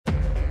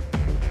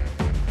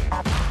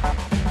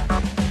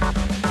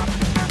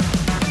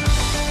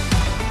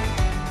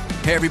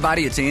Hey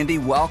everybody, it's Andy.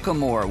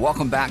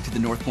 Welcome back to the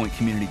North Point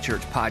Community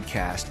Church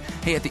podcast.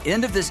 Hey, at the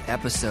end of this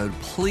episode,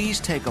 please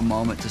take a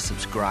moment to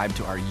subscribe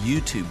to our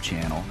YouTube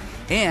channel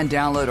and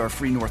download our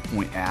free North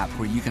Point app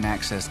where you can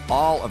access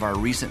all of our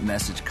recent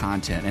message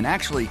content. And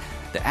actually,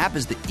 the app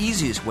is the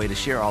easiest way to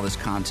share all this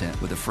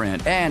content with a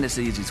friend, and it's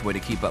the easiest way to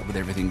keep up with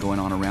everything going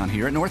on around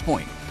here at North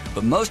Point.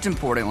 But most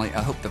importantly,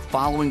 I hope the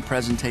following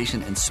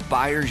presentation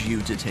inspires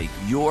you to take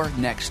your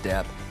next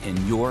step in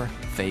your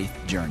faith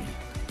journey.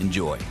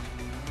 Enjoy.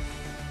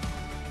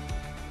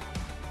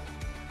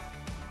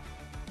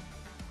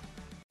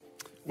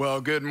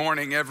 Well, good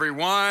morning,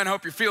 everyone.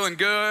 Hope you're feeling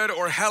good,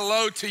 or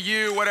hello to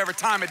you, whatever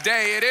time of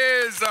day it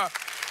is.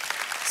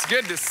 It's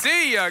good to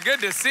see you. Good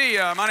to see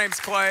you. My name's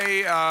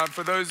Clay.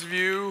 For those of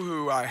you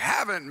who I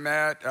haven't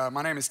met,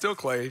 my name is still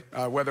Clay,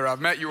 whether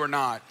I've met you or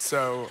not.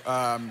 So,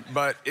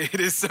 but it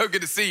is so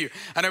good to see you.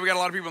 I know we got a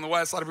lot of people in the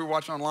West, a lot of people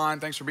watching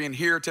online. Thanks for being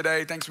here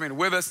today. Thanks for being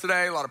with us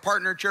today. A lot of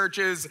partner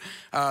churches,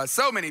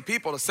 so many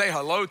people to say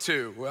hello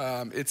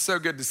to. It's so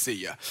good to see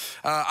you.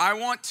 I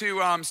want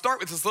to start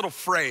with this little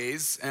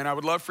phrase, and I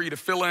would love for you to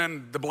fill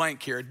in the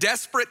blank here.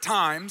 Desperate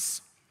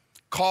times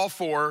call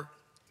for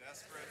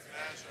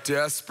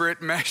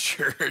desperate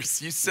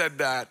measures. You said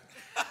that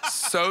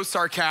so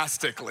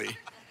sarcastically.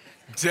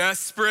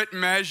 Desperate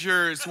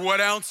measures.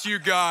 What else you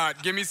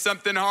got? Give me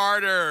something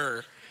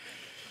harder.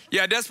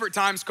 Yeah, desperate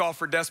times call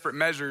for desperate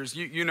measures.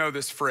 You know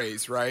this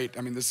phrase, right?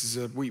 I mean, this is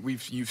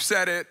you've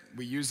said it.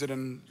 We use it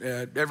in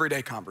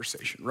everyday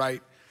conversation,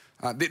 right?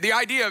 The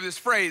idea of this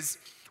phrase,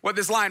 what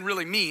this line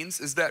really means,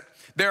 is that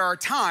there are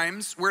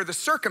times where the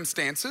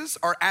circumstances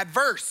are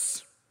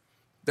adverse.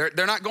 They're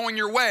not going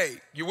your way.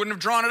 You wouldn't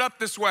have drawn it up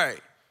this way.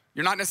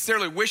 You're not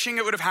necessarily wishing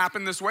it would have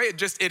happened this way.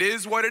 It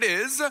is what it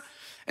is.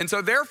 And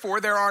so therefore,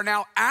 there are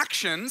now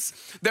actions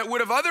that would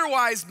have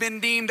otherwise been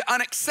deemed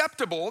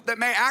unacceptable that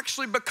may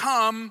actually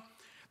become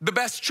the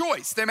best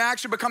choice. They may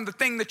actually become the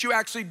thing that you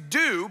actually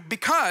do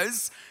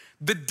because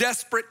the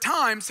desperate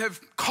times have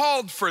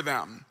called for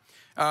them.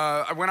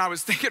 When I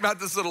was thinking about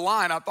this little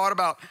line, I thought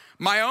about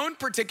my own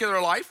particular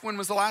life. When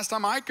was the last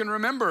time I can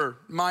remember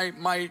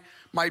my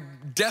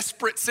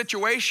desperate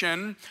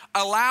situation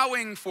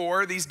allowing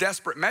for these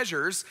desperate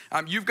measures?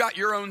 You've got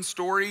your own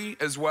story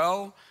as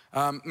well.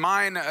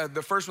 Mine,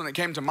 the first one that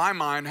came to my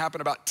mind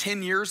happened about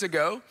 10 years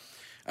ago.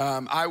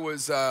 I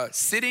was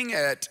sitting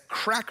at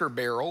Cracker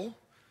Barrel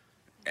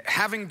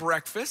having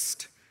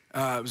breakfast.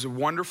 It was a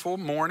wonderful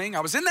morning. I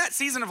was in that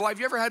season of life.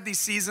 You ever had these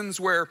seasons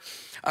where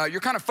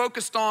you're kind of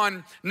focused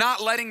on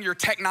not letting your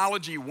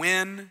technology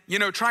win,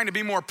 trying to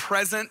be more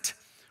present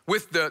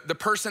with the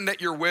person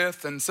that you're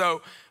with? And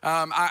so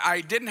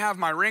I didn't have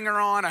my ringer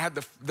on. I had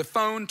the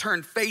phone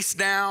turned face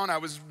down. I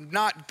was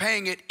not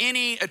paying it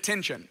any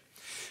attention,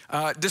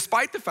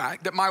 despite the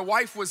fact that my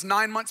wife was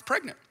 9 months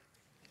pregnant.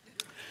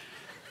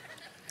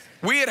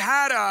 We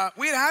had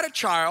a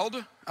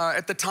child.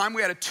 At the time,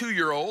 we had a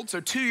 2-year-old. So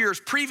 2 years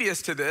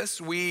previous to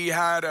this, we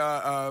had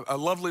a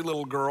lovely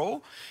little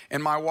girl,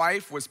 and my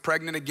wife was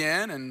pregnant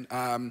again.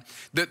 And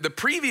the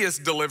previous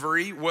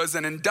delivery was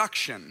an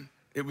induction.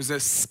 It was a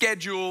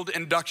scheduled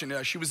induction.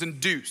 She was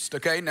induced,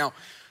 okay? Now,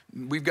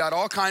 we've got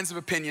all kinds of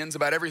opinions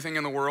about everything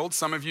in the world.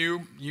 Some of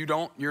you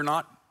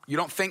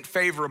don't think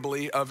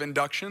favorably of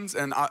inductions.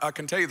 And I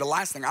can tell you the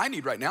last thing I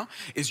need right now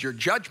is your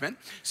judgment.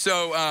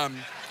 So,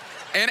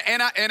 and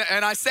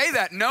I say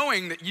that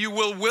knowing that you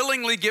will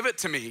willingly give it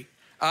to me.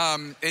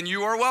 And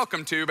you are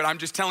welcome to, but I'm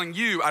just telling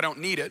you I don't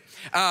need it.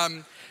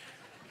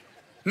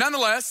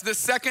 Nonetheless, the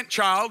second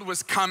child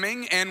was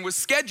coming and was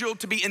scheduled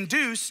to be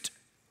induced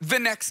the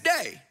next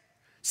day.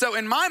 So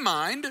in my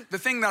mind, the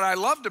thing that I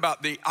loved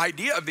about the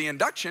idea of the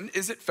induction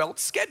is it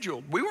felt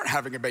scheduled. We weren't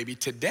having a baby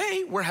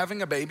today, we're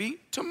having a baby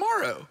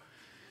tomorrow.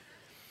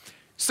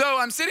 So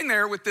I'm sitting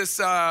there with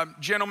this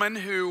gentleman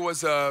who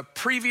was a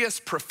previous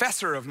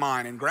professor of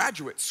mine in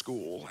graduate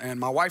school. And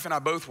my wife and I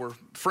both were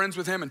friends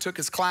with him and took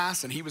his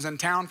class, and he was in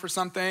town for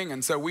something.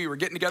 And so we were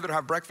getting together to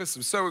have breakfast.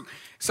 I was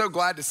so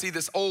glad to see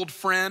this old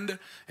friend,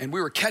 and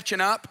we were catching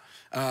up.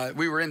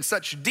 We were in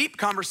such deep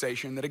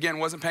conversation that, again,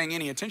 wasn't paying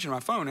any attention to my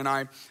phone. And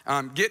I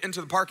get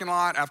into the parking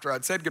lot after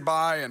I'd said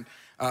goodbye and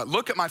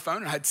look at my phone,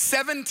 and I had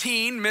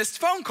 17 missed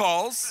phone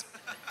calls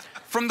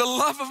from the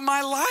love of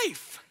my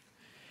life.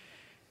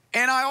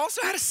 And I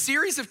also had a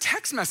series of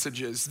text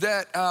messages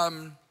that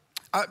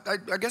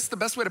I guess the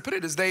best way to put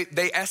it is they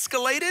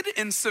escalated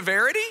in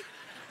severity.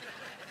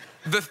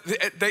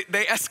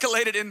 They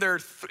escalated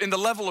in the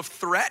level of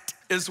threat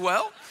as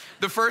well.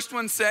 The first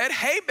one said,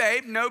 "Hey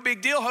babe, no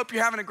big deal. Hope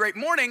you're having a great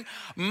morning.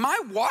 My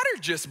water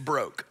just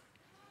broke."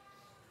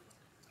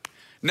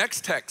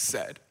 Next text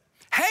said,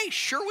 "Hey,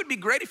 sure would be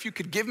great if you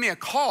could give me a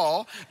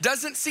call.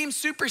 Doesn't seem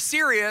super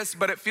serious,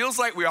 but it feels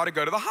like we ought to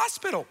go to the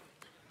hospital."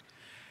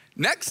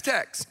 Next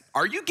text,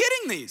 "Are you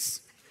getting these?"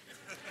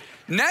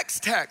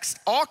 Next text,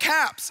 all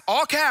caps,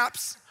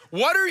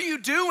 "What are you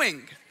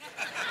doing?"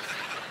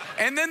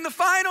 And then the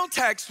final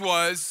text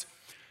was,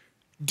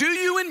 "Do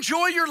you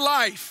enjoy your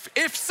life?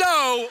 If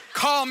so,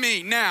 call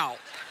me now."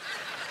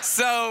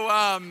 So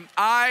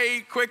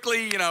I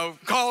quickly,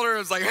 called her. I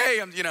was like,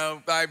 hey,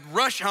 I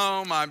rush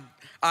home.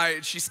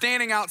 She's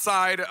standing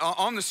outside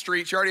on the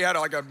street. She already had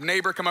a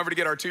neighbor come over to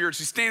get our 2-year-old.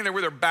 She's standing there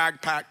with her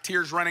bag packed,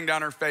 tears running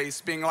down her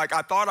face, being like,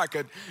 I thought I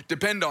could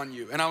depend on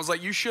you. And I was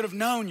like, you should have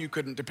known you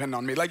couldn't depend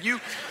on me. Like you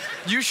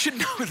should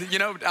know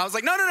that, I was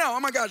like, no. Oh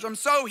my gosh, I'm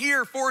so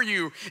here for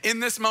you in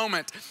this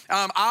moment.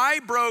 I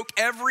broke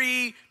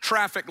every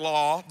traffic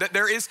law that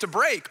there is to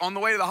break on the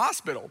way to the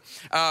hospital.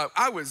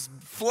 I was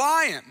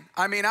flying.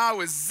 I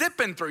was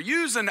zipping through,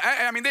 using,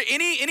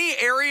 any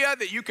area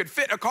that you could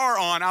fit a car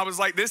on, I was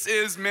like, this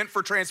is meant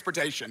for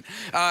transportation.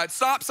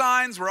 Stop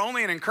signs were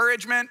only an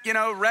encouragement,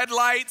 red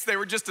lights, they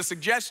were just a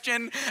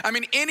suggestion.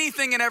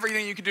 Anything and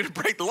everything you could do to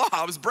break the law,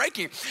 I was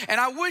breaking. And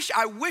I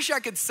wish I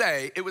could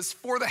say it was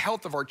for the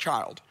health of our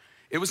child.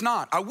 It was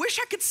not. I wish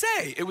I could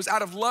say it was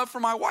out of love for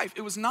my wife.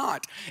 It was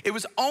not. It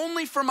was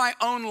only for my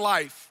own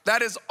life.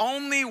 That is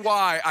only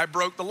why I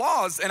broke the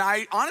laws. And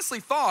I honestly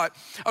thought,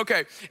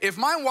 okay, if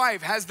my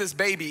wife has this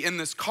baby in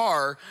this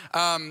car,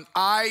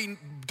 I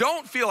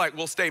don't feel like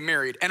we'll stay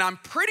married. And I'm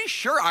pretty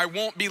sure I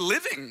won't be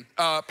living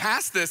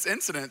past this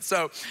incident.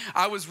 So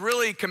I was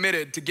really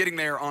committed to getting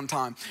there on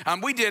time.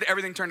 We did,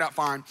 everything turned out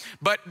fine.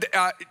 But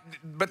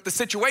the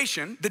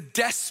situation, the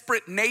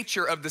desperate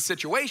nature of the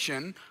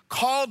situation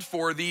called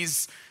for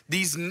this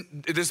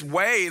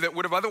way that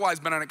would have otherwise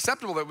been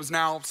unacceptable that was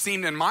now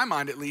seen, in my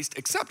mind at least,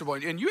 acceptable.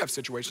 And you have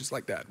situations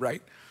like that,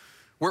 right?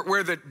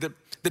 Where the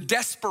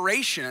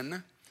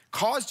desperation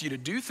caused you to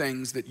do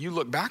things that you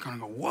look back on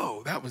and go,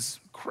 whoa, that was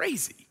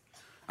crazy.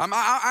 I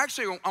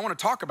want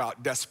to talk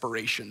about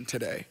desperation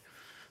today.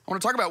 I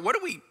want to talk about what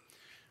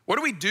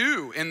do we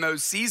do in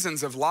those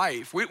seasons of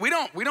life? We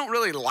don't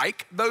really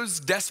like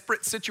those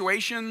desperate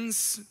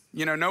situations.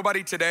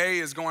 Nobody today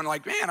is going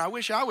like, man, I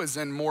wish I was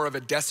in more of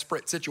a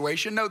desperate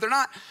situation. No, they're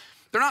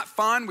not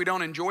fun. We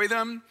don't enjoy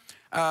them.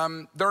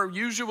 They're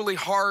usually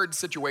hard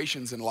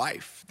situations in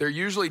life. They're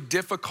usually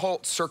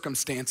difficult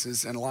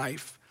circumstances in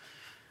life.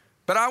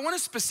 But I want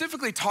to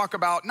specifically talk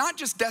about not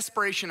just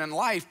desperation in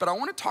life, but I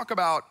want to talk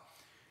about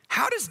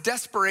how does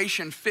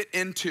desperation fit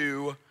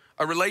into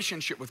a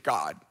relationship with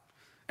God?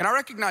 And I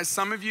recognize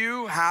some of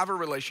you have a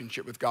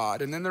relationship with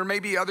God, and then there may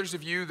be others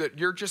of you that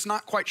you're just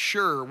not quite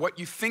sure what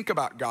you think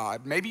about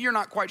God. Maybe you're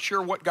not quite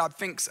sure what God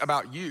thinks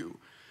about you.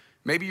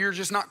 Maybe you're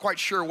just not quite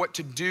sure what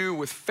to do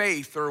with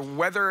faith, or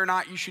whether or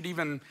not you should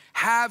even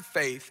have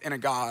faith in a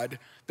God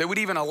that would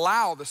even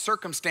allow the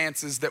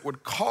circumstances that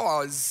would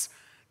cause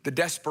the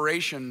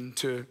desperation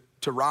to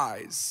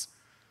rise.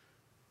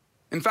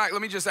 In fact,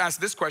 let me just ask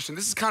this question.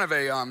 This is kind of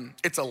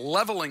it's a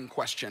leveling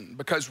question,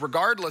 because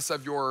regardless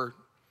of your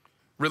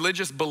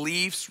religious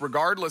beliefs,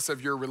 regardless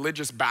of your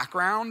religious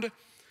background,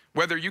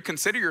 whether you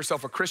consider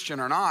yourself a Christian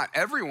or not,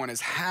 everyone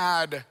has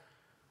had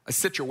a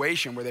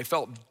situation where they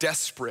felt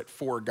desperate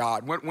for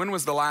God. When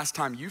was the last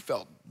time you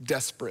felt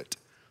desperate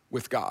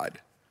with God?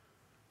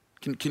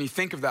 Can you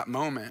think of that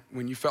moment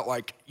when you felt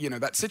like,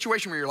 that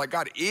situation where you're like,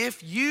 God,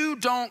 if you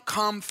don't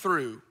come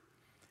through,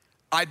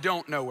 I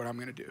don't know what I'm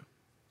gonna do.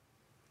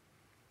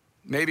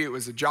 Maybe it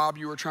was a job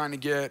you were trying to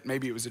get.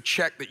 Maybe it was a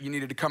check that you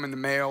needed to come in the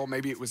mail.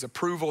 Maybe it was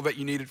approval that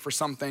you needed for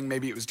something.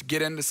 Maybe it was to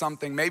get into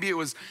something. Maybe it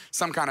was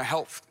some kind of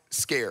health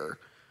scare.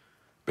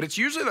 But it's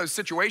usually those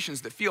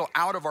situations that feel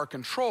out of our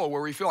control,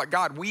 where we feel like,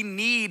 God, we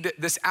need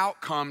this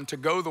outcome to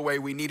go the way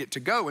we need it to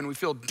go, and we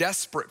feel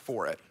desperate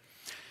for it.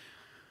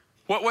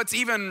 What's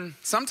even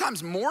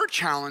sometimes more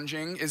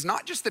challenging is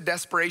not just the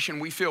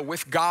desperation we feel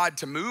with God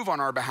to move on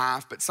our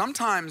behalf, but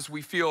sometimes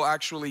we feel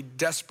actually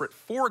desperate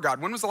for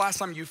God. When was the last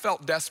time you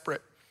felt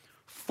desperate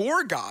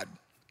for God?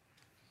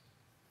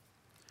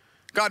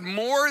 God,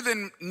 more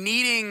than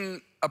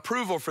needing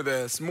approval for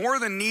this, more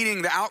than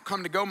needing the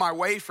outcome to go my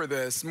way for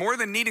this, more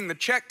than needing the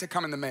check to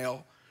come in the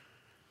mail,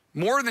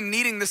 more than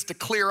needing this to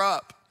clear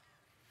up,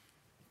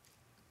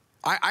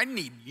 I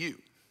need you.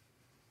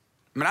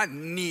 I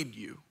need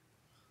you.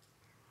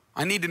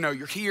 I need to know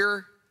you're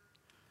here.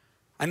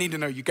 I need to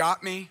know you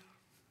got me.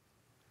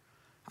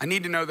 I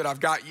need to know that I've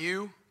got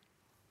you.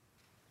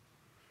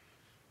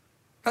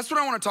 That's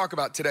what I want to talk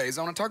about today.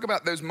 I want to talk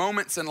about those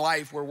moments in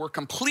life where we're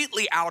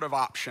completely out of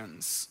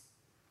options,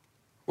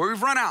 where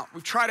we've run out,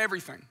 we've tried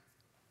everything.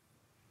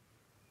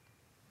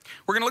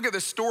 We're going to look at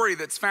this story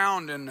that's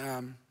found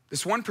in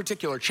this one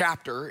particular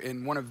chapter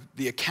in one of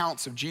the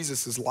accounts of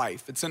Jesus'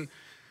 life. It's in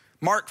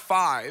Mark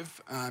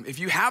 5. If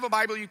you have a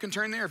Bible, you can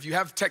turn there. If you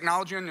have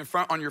technology on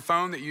your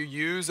phone that you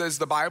use as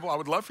the Bible, I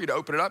would love for you to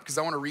open it up, because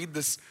I want to read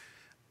this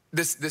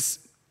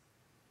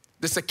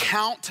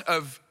account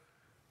of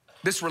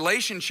this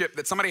relationship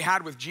that somebody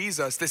had with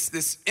Jesus,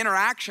 this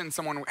interaction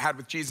someone had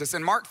with Jesus.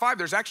 In Mark 5,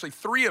 there's actually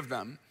 3 of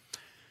them.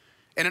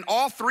 And in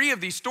all 3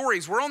 of these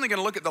stories, we're only going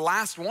to look at the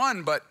last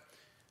one, but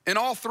in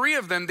all 3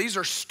 of them, these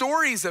are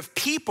stories of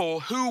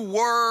people who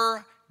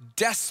were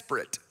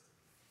desperate.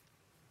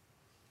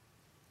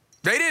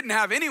 They didn't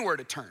have anywhere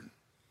to turn.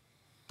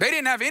 They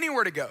didn't have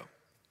anywhere to go.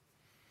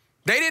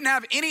 They didn't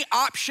have any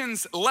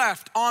options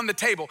left on the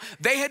table.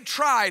 They had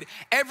tried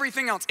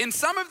everything else. In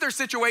some of their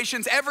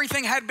situations,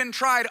 everything had been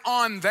tried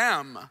on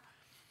them.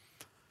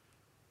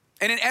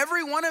 And in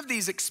every one of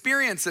these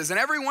experiences and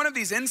every one of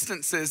these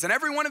instances and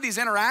every one of these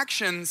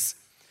interactions,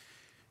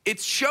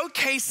 it's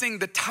showcasing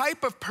the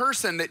type of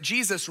person that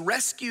Jesus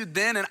rescued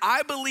then, and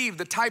I believe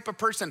the type of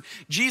person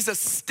Jesus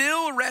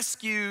still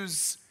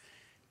rescues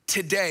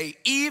today,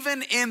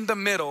 even in the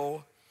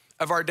middle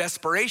of our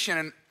desperation.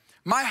 And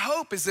my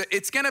hope is that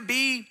it's gonna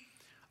be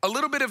a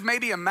little bit of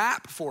maybe a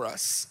map for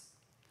us,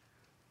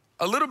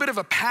 a little bit of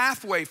a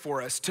pathway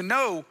for us to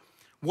know,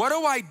 what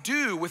do I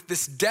do with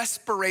this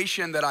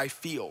desperation that I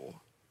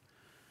feel?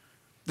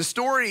 The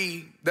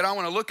story that I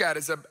want to look at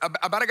is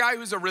about a guy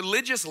who's a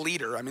religious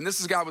leader. I mean,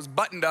 this guy was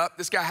buttoned up.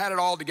 This guy had it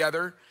all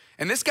together.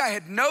 And this guy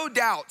had no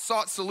doubt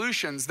sought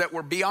solutions that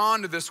were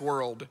beyond this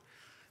world.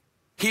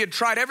 He had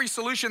tried every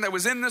solution that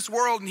was in this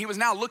world, and he was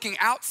now looking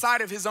outside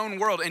of his own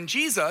world. And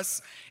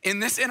Jesus, in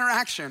this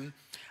interaction,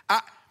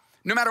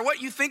 no matter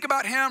what you think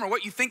about him or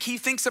what you think he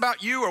thinks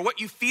about you or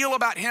what you feel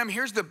about him,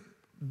 here's the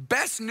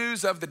best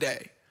news of the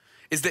day,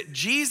 is that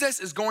Jesus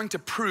is going to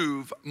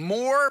prove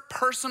more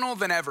personal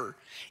than ever,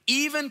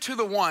 even to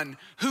the one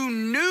who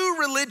knew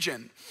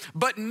religion,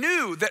 but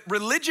knew that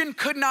religion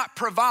could not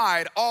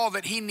provide all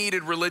that he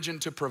needed religion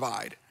to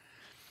provide.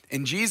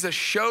 And Jesus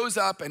shows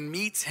up and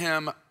meets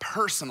him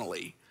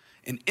personally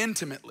and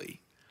intimately.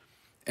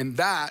 And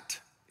that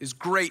is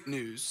great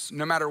news,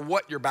 no matter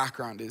what your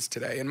background is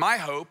today. And my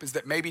hope is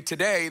that maybe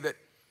today, that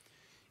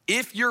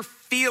if you're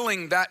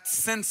feeling that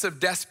sense of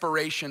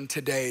desperation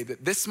today,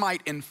 that this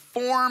might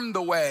inform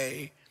the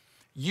way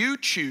you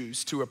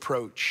choose to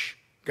approach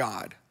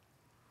God.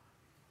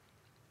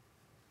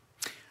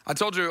 I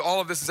told you all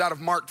of this is out of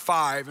Mark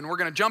 5, and we're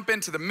gonna jump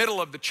into the middle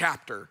of the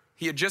chapter.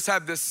 He had just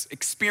had this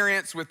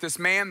experience with this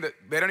man that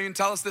they don't even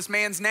tell us this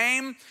man's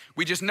name.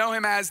 We just know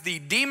him as the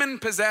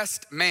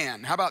demon-possessed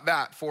man. How about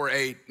that for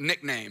a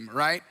nickname,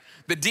 right?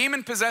 The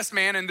demon-possessed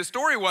man, and the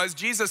story was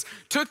Jesus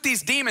took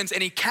these demons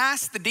and he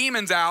cast the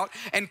demons out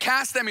and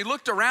cast them. He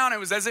looked around, it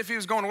was as if he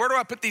was going, where do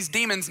I put these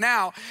demons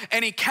now?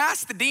 And he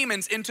cast the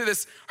demons into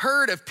this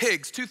herd of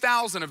pigs,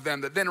 2,000 of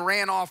them that then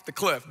ran off the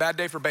cliff. Bad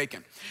day for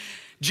bacon.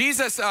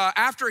 Jesus,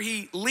 after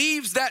he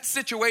leaves that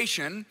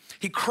situation,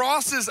 he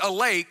crosses a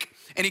lake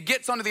and he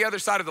gets onto the other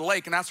side of the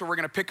lake, and that's where we're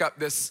gonna pick up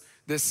this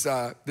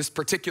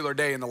particular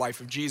day in the life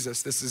of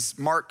Jesus. This is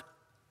Mark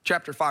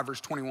chapter 5,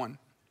 verse 21.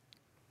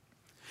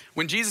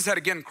 When Jesus had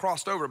again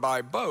crossed over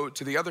by boat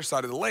to the other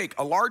side of the lake,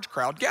 a large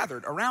crowd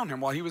gathered around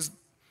him while he was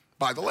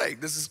by the lake.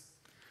 This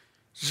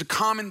is a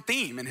common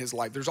theme in his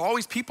life. There's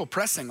always people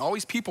pressing,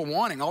 always people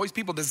wanting, always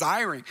people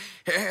desiring.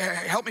 Hey,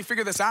 help me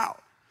figure this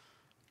out.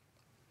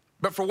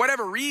 But for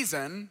whatever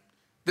reason,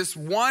 this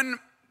one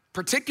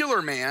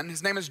particular man,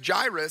 his name is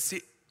Jairus,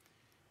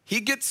 he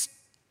gets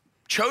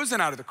chosen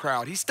out of the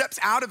crowd. He steps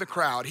out of the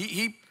crowd.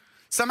 He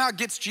somehow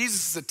gets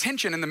Jesus'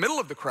 attention in the middle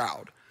of the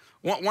crowd.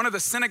 One of the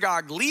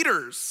synagogue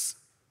leaders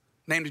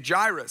named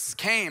Jairus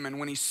came, and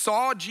when he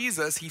saw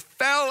Jesus, he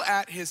fell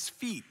at his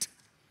feet.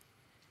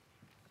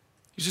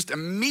 He's just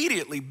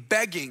immediately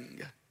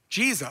begging,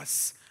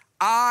 Jesus,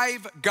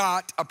 I've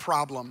got a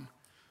problem.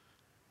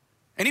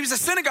 And he was a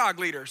synagogue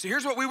leader. So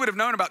here's what we would have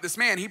known about this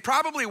man. He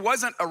probably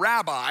wasn't a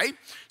rabbi.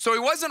 So he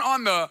wasn't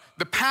on the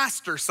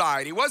pastor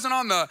side. He wasn't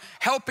on the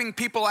helping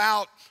people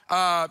out,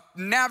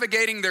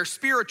 navigating their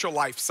spiritual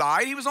life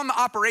side. He was on the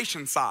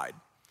operation side.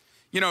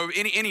 You know,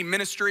 any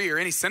ministry or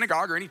any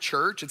synagogue or any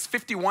church, it's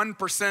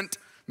 51%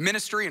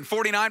 ministry and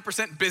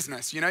 49%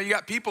 business. You know, you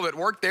got people that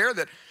work there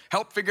that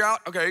help figure out,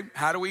 okay,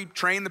 how do we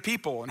train the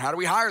people, and how do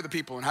we hire the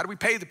people, and how do we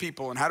pay the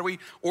people, and how do we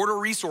order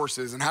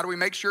resources, and how do we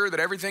make sure that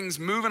everything's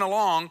moving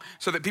along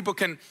so that people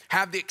can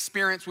have the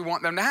experience we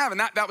want them to have.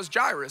 And that was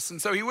Jairus. And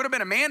so he would have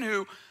been a man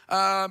who,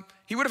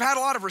 he would have had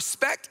a lot of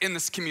respect in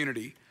this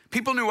community.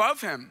 People knew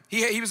of him.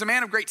 He was a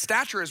man of great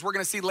stature, as we're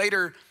gonna see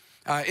later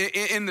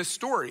in the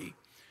story.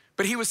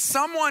 But he was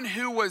someone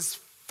who was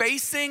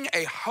facing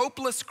a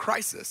hopeless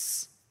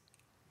crisis.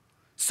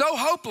 So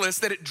hopeless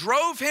that it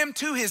drove him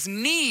to his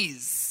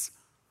knees,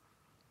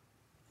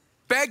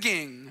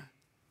 begging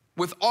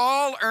with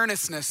all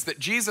earnestness that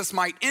Jesus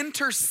might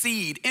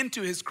intercede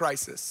into his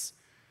crisis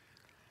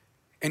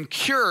and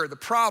cure the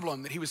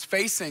problem that he was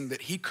facing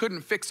that he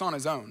couldn't fix on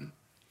his own.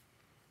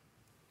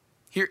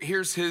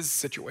 Here's his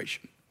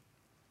situation.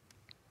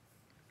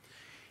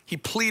 He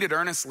pleaded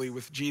earnestly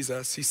with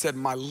Jesus. He said,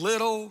 my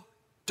little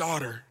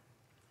daughter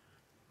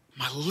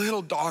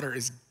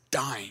is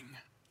dying.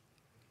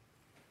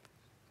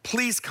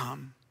 Please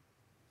come,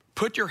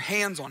 put your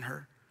hands on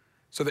her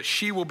so that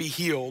she will be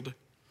healed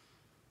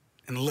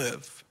and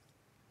live.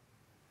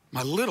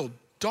 My little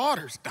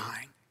daughter's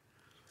dying.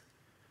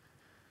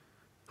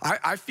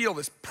 I feel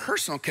this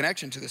personal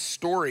connection to this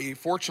story.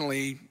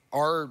 Fortunately,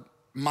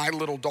 my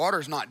little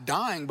daughter's not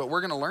dying, but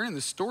we're gonna learn in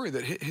this story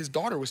that his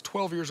daughter was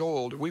 12 years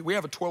old. We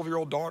have a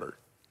 12-year-old daughter.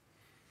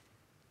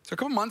 So a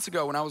couple months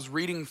ago when I was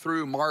reading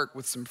through Mark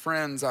with some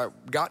friends, I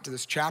got to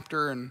this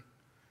chapter and,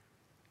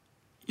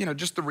 you know,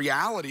 just the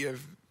reality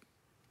of,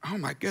 oh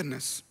my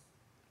goodness,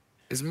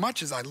 as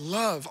much as I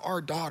love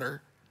our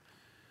daughter,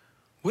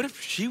 what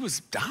if she was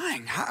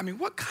dying?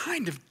 What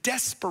kind of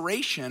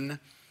desperation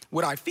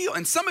would I feel?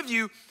 And some of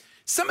you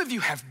Some of you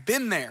have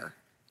been there.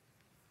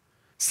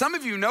 Some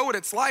of you know what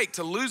it's like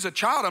to lose a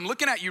child. I'm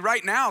looking at you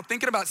right now,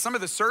 thinking about some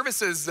of the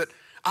services that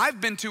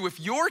I've been to with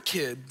your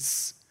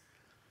kids,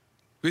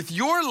 with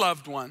your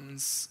loved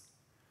ones.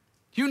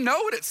 You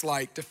know what it's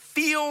like to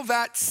feel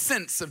that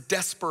sense of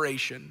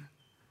desperation.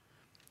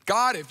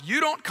 God, if you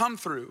don't come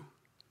through,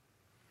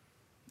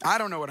 I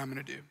don't know what I'm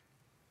gonna do.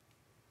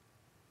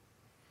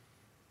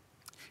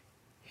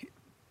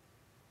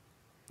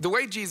 The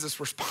way Jesus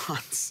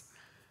responds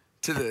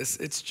to this,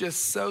 it's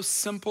just so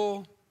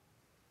simple,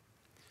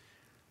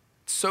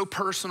 so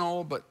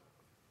personal, but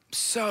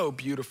so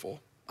beautiful.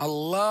 I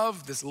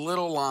love this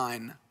little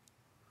line.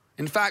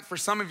 In fact, for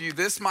some of you,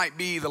 this might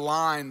be the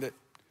line that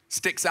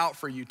sticks out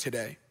for you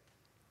today.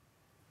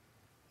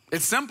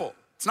 It's simple,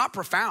 it's not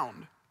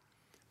profound,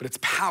 but it's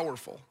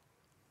powerful.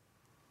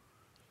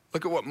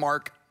 Look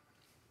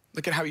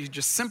at how he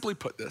just simply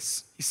put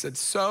this. He said,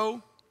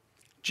 so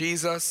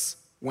Jesus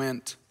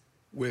went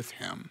with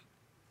him.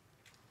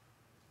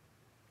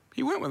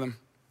 He went with him.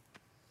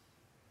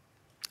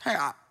 Hey,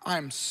 I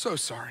am so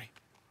sorry.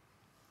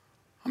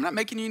 I'm not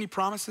making you any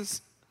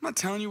promises. I'm not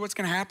telling you what's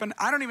gonna happen.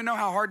 I don't even know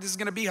how hard this is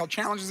gonna be, how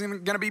challenging this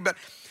is gonna be, but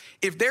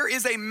if there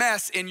is a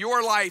mess in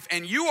your life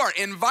and you are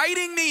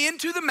inviting me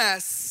into the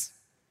mess,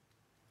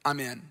 I'm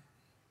in.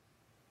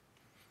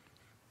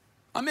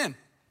 I'm in.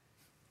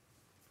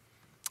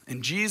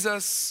 And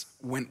Jesus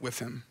went with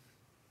him.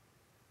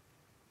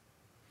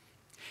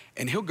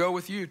 And he'll go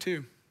with you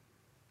too.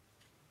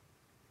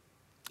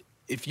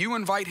 If you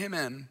invite him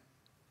in,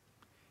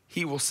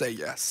 he will say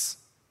yes.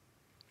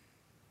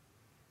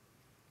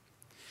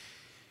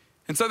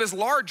 And so this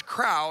large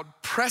crowd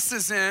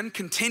presses in,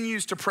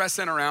 continues to press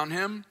in around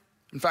him.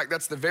 In fact,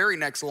 that's the very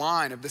next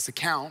line of this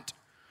account.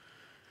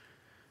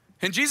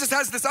 And Jesus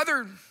has this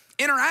other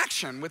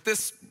interaction with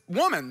this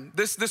woman.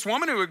 This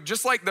woman who,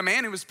 just like the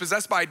man who was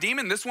possessed by a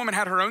demon, this woman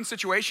had her own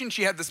situation.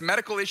 She had this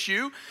medical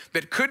issue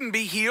that couldn't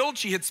be healed.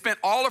 She had spent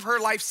all of her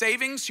life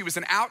savings. She was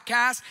an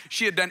outcast.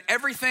 She had done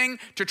everything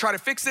to try to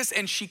fix this,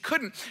 and she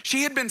couldn't.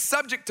 She had been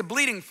subject to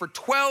bleeding for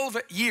 12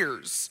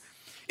 years.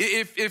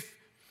 If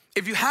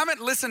you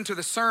haven't listened to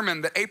the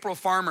sermon that April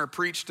Farmer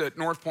preached at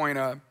North Point,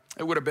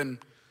 it would have been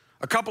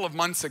a couple of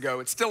months ago.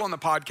 It's still on the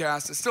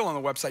podcast. It's still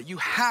on the website. You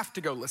have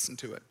to go listen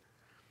to it.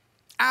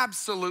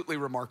 Absolutely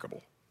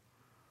remarkable.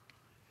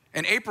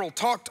 And April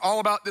talked all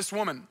about this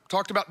woman,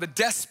 talked about the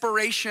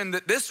desperation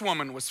that this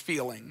woman was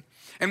feeling.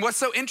 And what's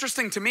so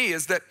interesting to me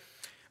is that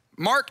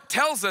Mark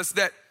tells us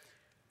that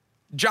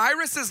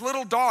Jairus'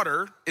 little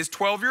daughter is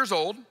 12 years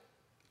old,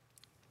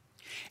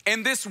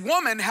 and this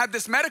woman had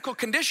this medical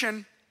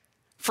condition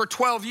for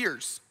 12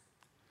 years.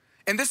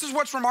 And this is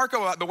what's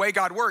remarkable about the way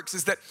God works,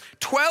 is that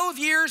 12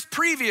 years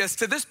previous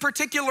to this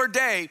particular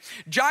day,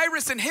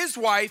 Jairus and his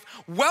wife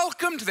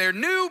welcomed their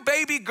new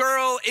baby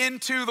girl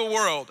into the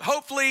world.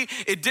 Hopefully,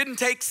 it didn't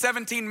take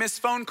 17 missed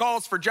phone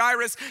calls for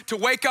Jairus to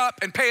wake up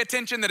and pay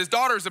attention that his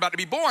daughter is about to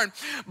be born.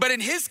 But in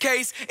his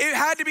case, it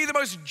had to be the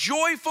most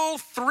joyful,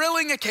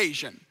 thrilling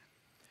occasion.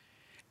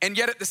 And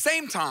yet at the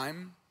same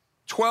time,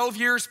 12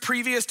 years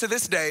previous to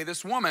this day,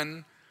 this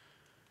woman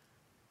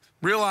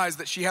realized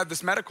that she had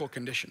this medical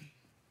condition.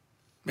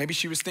 Maybe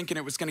she was thinking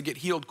it was gonna get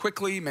healed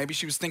quickly. Maybe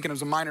she was thinking it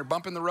was a minor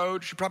bump in the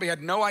road. She probably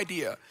had no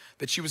idea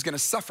that she was gonna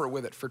suffer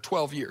with it for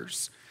 12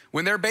 years.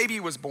 When their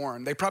baby was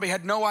born, they probably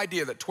had no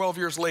idea that 12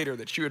 years later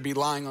that she would be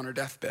lying on her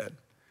deathbed.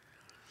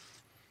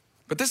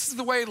 But this is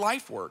the way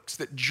life works,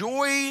 that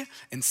joy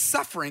and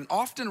suffering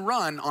often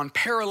run on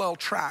parallel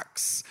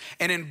tracks.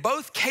 And in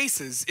both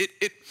cases, it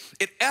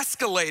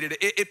escalated,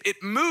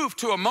 it moved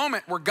to a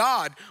moment where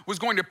God was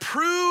going to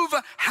prove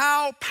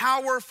how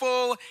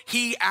powerful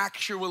he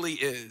actually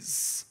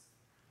is.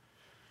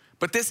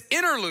 But this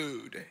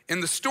interlude in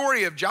the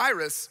story of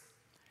Jairus,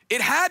 it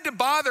had to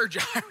bother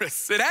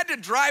Jairus. It had to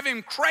drive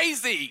him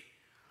crazy,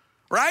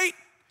 right?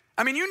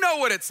 I mean, you know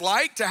what it's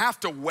like to have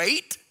to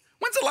wait.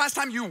 When's the last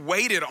time you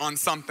waited on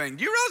something?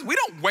 Do you realize we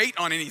don't wait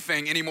on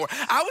anything anymore?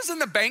 I was in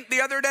the bank the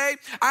other day.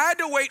 I had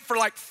to wait for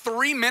like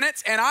 3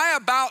 minutes and I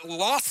about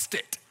lost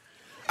it.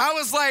 I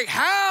was like,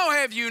 how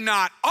have you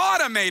not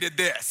automated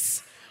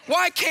this?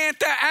 Why can't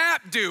the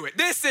app do it?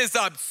 This is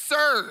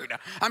absurd.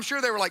 I'm sure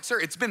they were like,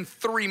 sir, it's been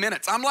 3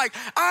 minutes. I'm like,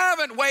 I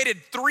haven't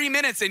waited 3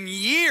 minutes in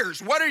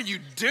years. What are you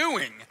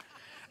doing?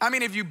 I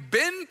mean, have you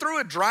been through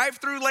a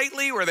drive-through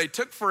lately where they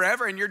took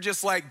forever and you're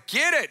just like,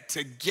 get it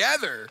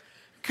together?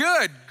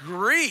 Good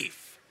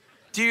grief.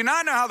 Do you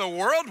not know how the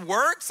world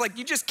works? Like,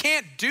 you just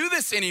can't do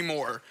this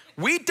anymore.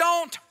 We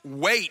don't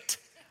wait.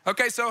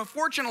 Okay, so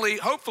fortunately,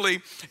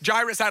 hopefully,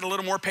 Jairus had a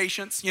little more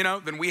patience,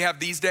 than we have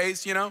these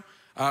days,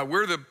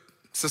 We're the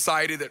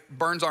society that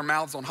burns our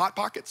mouths on Hot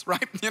Pockets,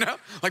 right?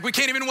 Like we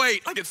can't even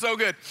wait, like it's so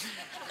good.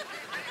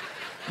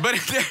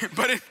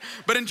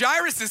 But in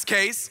Jairus'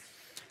 case,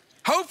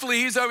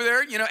 hopefully he's over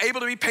there, able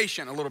to be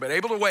patient a little bit,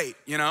 able to wait,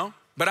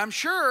 But I'm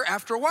sure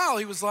after a while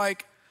he was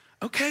like,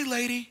 okay,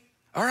 lady,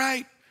 all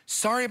right,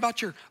 sorry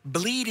about your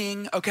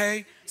bleeding,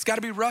 okay? It's gotta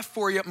be rough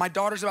for you. My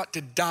daughter's about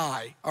to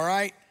die, all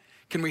right?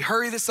 Can we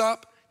hurry this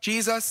up?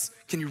 Jesus,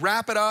 can you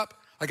wrap it up?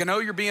 Like, I know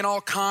you're being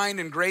all kind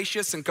and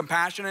gracious and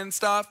compassionate and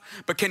stuff,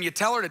 but can you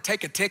tell her to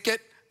take a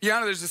ticket? You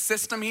know, there's a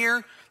system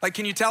here. Like,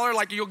 can you tell her,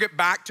 like, you'll get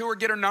back to her,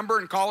 get her number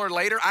and call her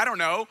later? I don't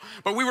know.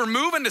 But we were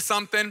moving to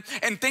something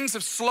and things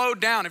have slowed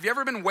down. Have you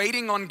ever been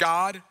waiting on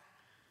God?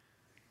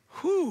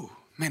 Whew,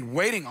 man,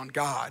 waiting on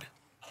God.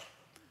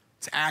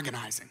 It's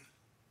agonizing.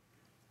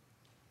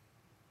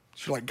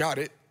 You're like,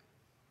 God,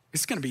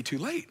 it's gonna be too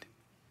late.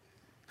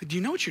 Like, do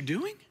you know what you're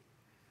doing?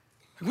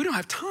 Like, we don't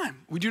have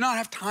time. We do not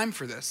have time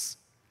for this.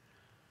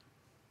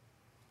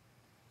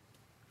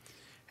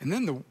 And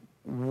then the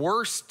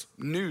worst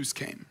news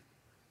came.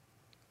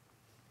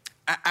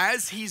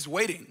 As he's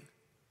waiting,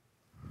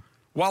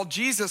 while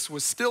Jesus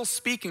was still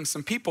speaking,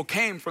 some people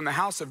came from the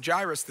house of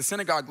Jairus, the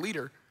synagogue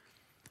leader,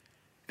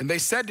 and they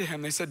said to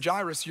him,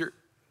 Jairus, your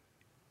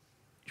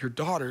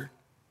daughter's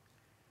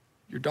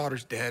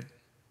dead.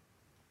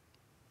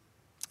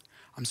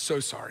 I'm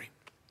so sorry.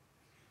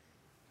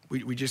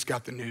 We just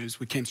got the news.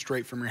 We came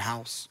straight from your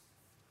house.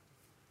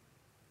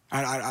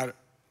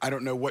 I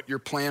don't know what your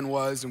plan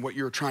was and what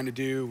you were trying to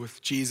do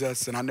with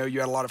Jesus, and I know you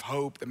had a lot of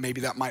hope that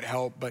maybe that might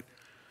help, but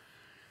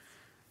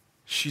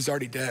she's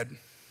already dead.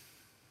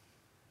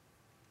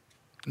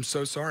 I'm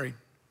so sorry.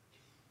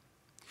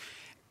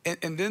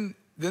 And then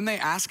they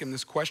ask him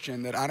this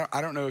question that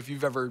I don't know if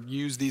you've ever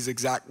used these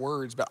exact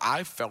words, but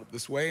I've felt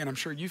this way, and I'm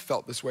sure you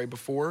felt this way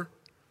before.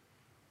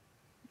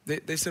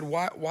 They said,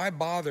 why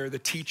bother the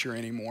teacher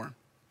anymore?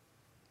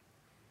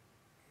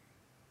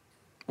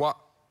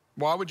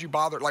 Why would you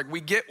bother? Like,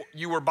 we get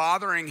you were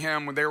bothering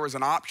him when there was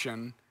an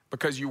option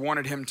because you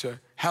wanted him to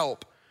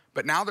help,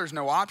 but now there's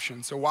no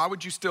option, so why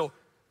would you still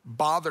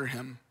bother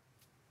him?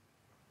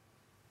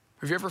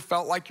 Have you ever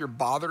felt like you're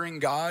bothering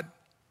God?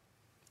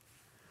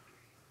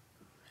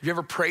 Have you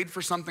ever prayed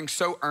for something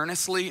so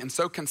earnestly and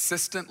so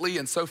consistently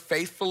and so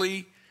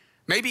faithfully?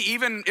 Maybe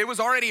even it was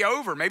already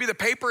over. Maybe the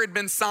paper had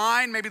been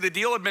signed. Maybe the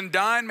deal had been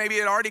done. Maybe it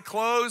had already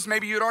closed.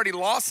 Maybe you'd already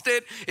lost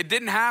it. It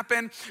didn't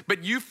happen.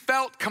 But you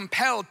felt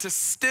compelled to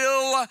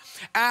still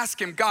ask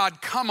him,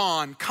 God, come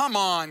on, come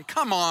on,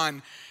 come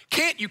on.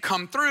 Can't you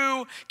come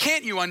through?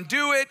 Can't you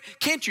undo it?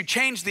 Can't you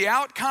change the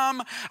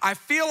outcome? I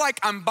feel like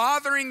I'm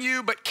bothering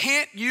you, but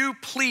can't you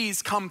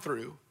please come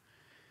through?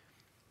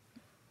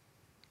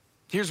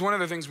 Here's one of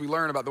the things we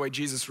learn about the way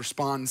Jesus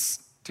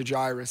responds to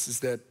Jairus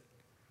is that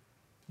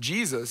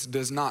Jesus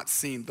does not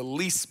seem the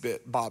least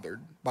bit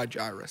bothered by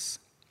Jairus.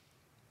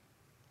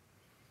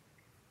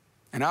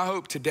 And I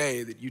hope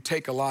today that you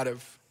take a lot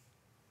of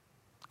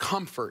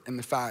comfort in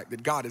the fact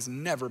that God is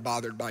never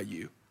bothered by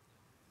you.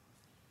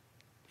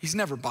 He's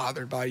never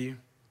bothered by you.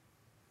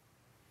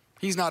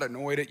 He's not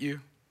annoyed at you.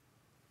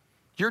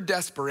 Your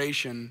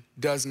desperation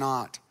does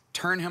not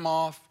turn him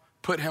off,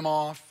 put him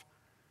off.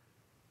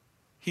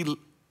 He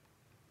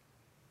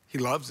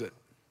loves it.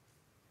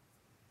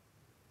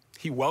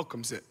 He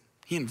welcomes it.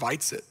 He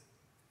invites it.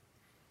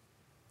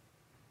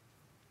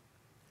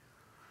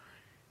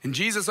 And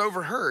Jesus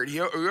overheard.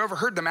 He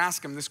overheard them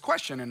ask him this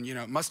question, and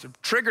it must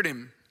have triggered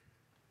him.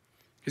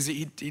 Because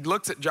he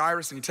looks at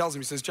Jairus and he tells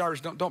him, he says,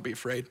 Jairus, don't be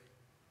afraid.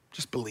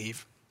 Just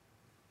believe.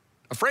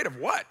 Afraid of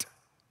what?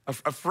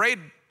 Afraid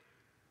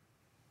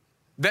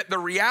that the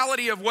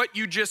reality of what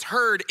you just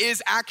heard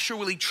is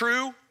actually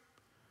true?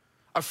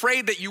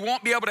 Afraid that you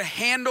won't be able to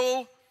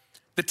handle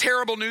the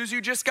terrible news you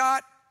just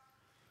got?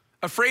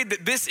 Afraid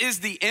that this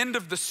is the end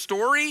of the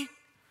story?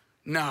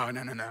 No.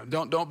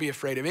 Don't be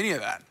afraid of any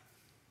of that.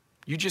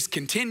 You just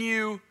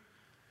continue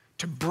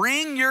to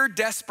bring your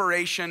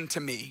desperation to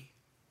me.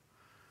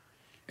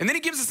 And then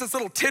he gives us this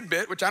little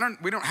tidbit, which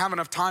we don't have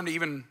enough time to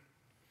even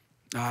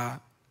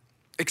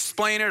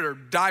explain it or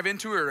dive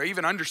into it or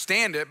even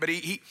understand it, but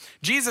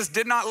Jesus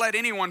did not let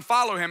anyone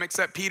follow him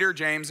except Peter,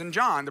 James, and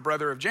John, the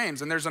brother of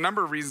James. And there's a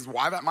number of reasons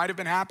why that might have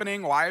been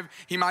happening, why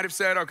he might have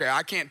said, okay,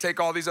 I can't take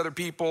all these other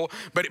people,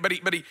 but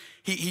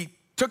he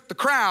took the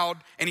crowd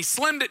and he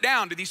slimmed it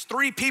down to these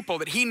three people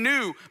that he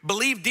knew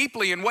believed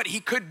deeply in what he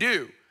could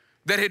do,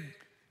 that had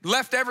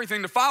left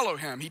everything to follow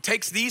him. He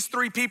takes these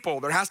three people.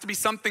 There has to be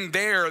something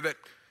there that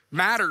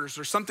matters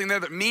or something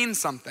there that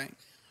means something.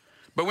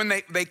 But when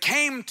they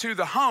came to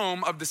the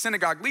home of the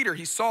synagogue leader,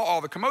 he saw all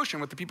the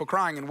commotion with the people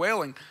crying and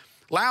wailing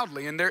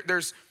loudly. And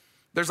there's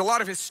a lot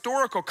of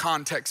historical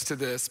context to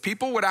this.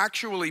 People would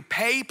actually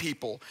pay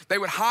people. They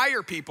would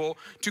hire people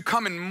to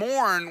come and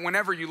mourn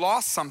whenever you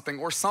lost something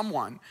or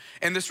someone.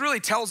 And this really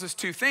tells us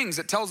two things.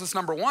 It tells us,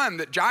 number one,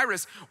 that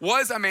Jairus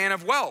was a man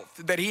of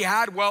wealth, that he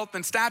had wealth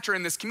and stature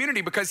in this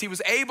community because he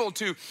was able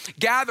to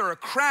gather a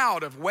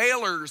crowd of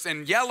wailers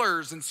and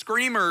yellers and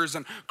screamers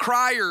and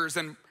criers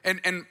and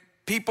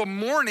people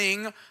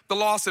mourning the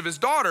loss of his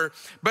daughter.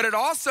 But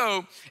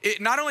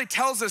it not only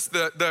tells us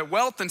the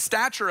wealth and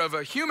stature of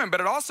a human, but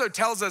it also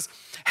tells us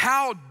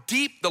how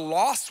deep the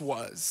loss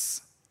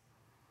was.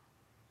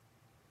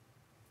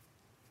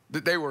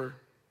 That they were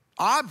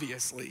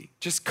obviously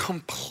just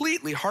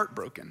completely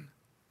heartbroken,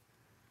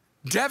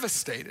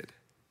 devastated,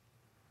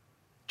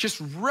 just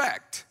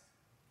wrecked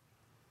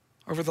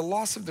over the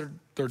loss of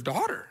their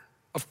daughter,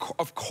 of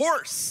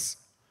course.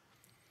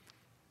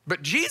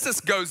 But Jesus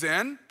goes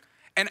in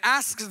and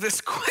asks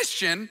this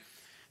question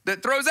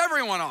that throws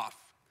everyone off.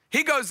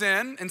 He goes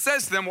in and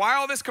says to them, why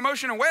all this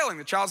commotion and wailing?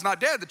 The child's not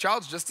dead, the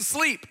child's just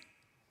asleep.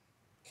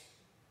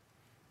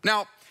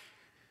 Now,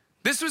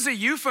 this was a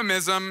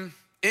euphemism.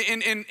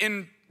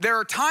 There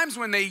are times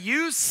when they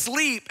use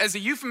sleep as a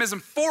euphemism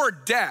for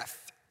death.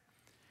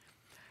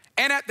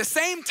 And at the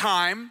same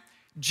time,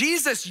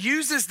 Jesus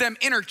uses them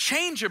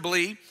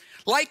interchangeably,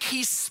 like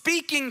he's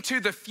speaking to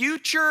the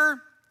future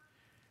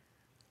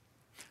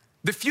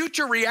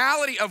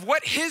reality of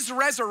what his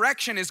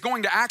resurrection is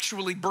going to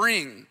actually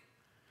bring.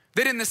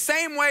 That in the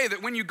same way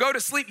that when you go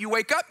to sleep, you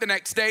wake up the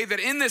next day, that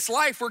in this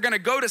life, we're gonna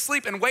go to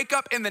sleep and wake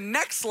up in the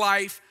next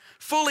life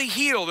fully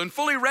healed and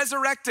fully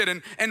resurrected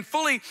and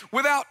fully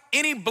without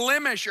any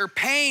blemish or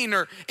pain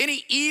or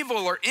any evil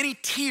or any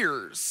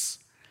tears.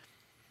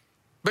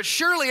 But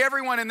surely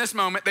everyone in this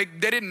moment, they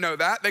didn't know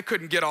that. They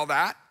couldn't get all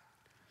that.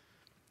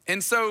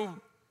 And so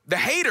the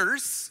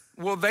haters,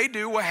 well, they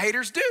do what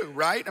haters do,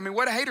 right? I mean,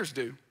 what do haters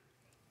do?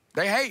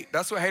 They hate.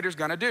 That's what haters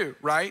gonna do,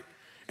 right?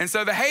 And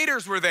so the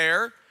haters were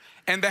there,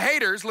 and the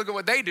haters, look at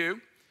what they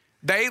do.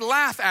 They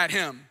laugh at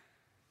him.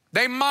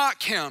 They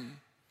mock him.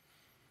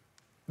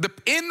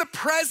 In the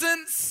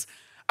presence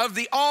of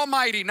the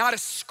Almighty, not a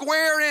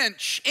square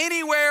inch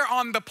anywhere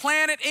on the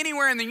planet,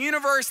 anywhere in the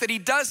universe that he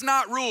does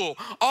not rule.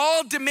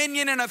 All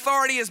dominion and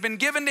authority has been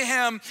given to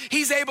him.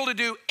 He's able to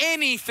do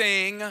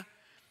anything,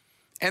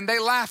 and they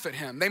laugh at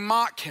him. They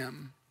mock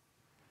him.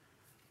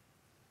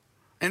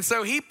 And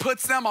so he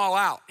puts them all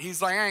out.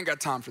 He's like, I ain't got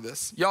time for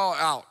this. Y'all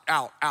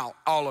out,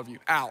 all of you,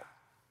 out.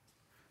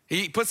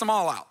 He puts them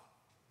all out.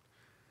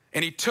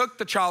 And he took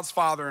the child's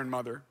father and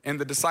mother and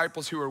the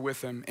disciples who were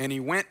with him, and he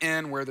went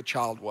in where the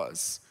child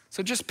was.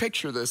 So just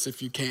picture this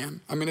if you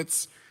can. I mean,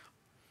 this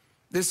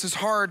is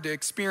hard to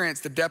experience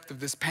the depth of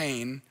this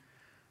pain,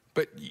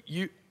 but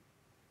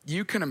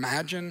you can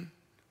imagine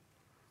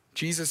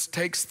Jesus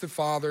takes the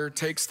father,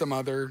 takes the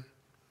mother,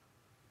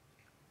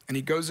 and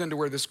he goes into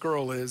where this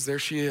girl is. There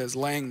she is,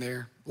 laying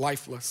there,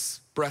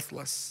 lifeless,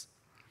 breathless.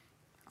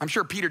 I'm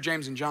sure Peter,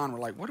 James, and John were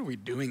like, what are we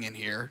doing in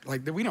here?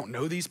 Like, we don't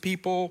know these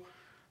people.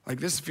 Like,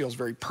 this feels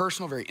very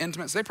personal, very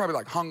intimate. So they probably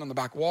like hung on the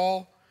back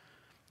wall.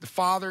 The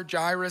father,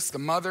 Jairus, the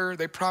mother,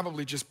 they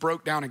probably just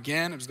broke down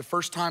again. It was the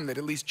first time that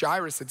at least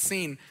Jairus had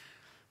seen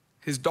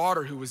his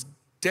daughter who was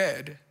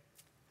dead.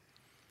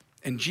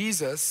 And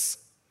Jesus,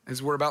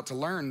 as we're about to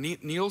learn,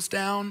 kneels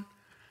down.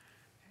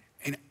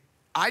 And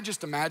I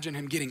just imagine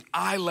him getting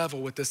eye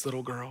level with this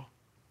little girl.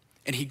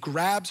 And he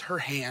grabs her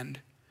hand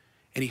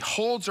and he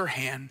holds her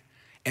hand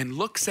and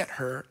looks at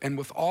her, and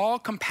with all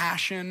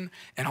compassion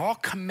and all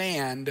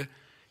command,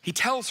 he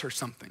tells her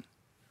something.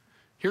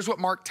 Here's what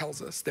Mark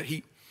tells us, that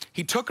he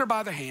took her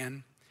by the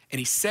hand and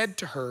he said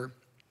to her,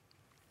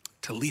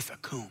 Talitha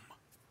cum.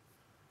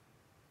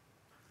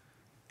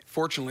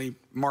 Fortunately,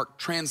 Mark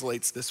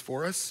translates this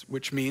for us,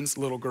 which means,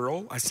 little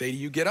girl, I say to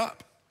you, get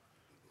up.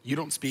 You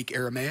don't speak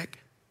Aramaic.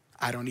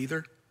 I don't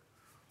either.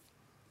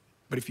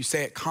 But if you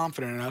say it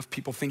confident enough,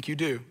 people think you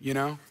do, you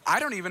know? I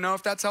don't even know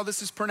if that's how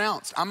this is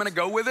pronounced. I'm gonna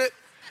go with it,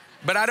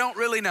 but I don't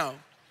really know.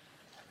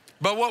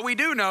 But what we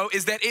do know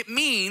is that it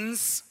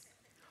means,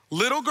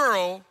 little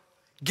girl,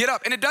 get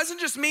up. And it doesn't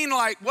just mean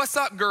like, what's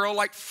up, girl,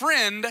 like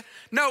friend.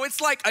 No,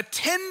 it's like a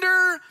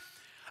tender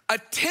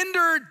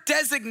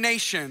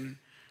designation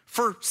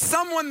for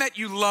someone that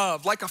you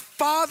love, like a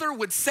father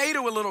would say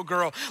to a little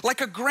girl, like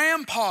a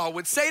grandpa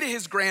would say to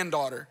his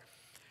granddaughter.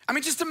 I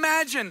mean, just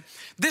imagine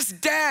this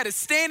dad is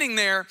standing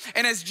there,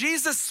 and as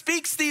Jesus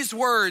speaks these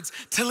words,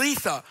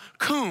 Talitha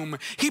cum,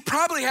 he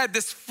probably had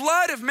this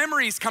flood of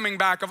memories coming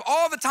back of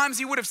all the times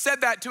he would have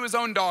said that to his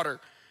own daughter.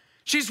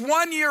 She's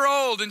 1 year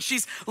old and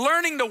she's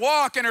learning to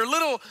walk, and her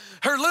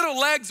little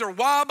legs are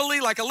wobbly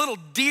like a little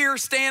deer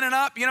standing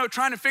up, you know,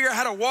 trying to figure out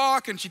how to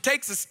walk. And she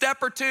takes a step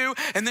or two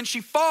and then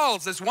she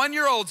falls, as 1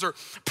 year olds are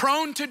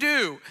prone to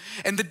do.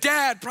 And the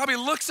dad probably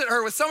looks at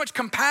her with so much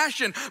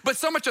compassion, but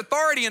so much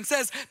authority, and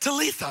says,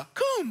 Talitha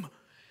cum,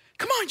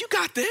 come on, you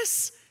got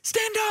this,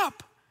 stand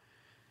up.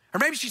 Or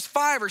maybe she's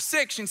 5 or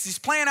 6 and she's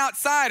playing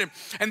outside,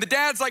 and the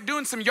dad's like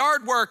doing some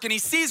yard work, and he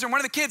sees her, and one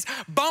of the kids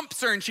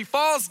bumps her and she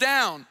falls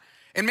down.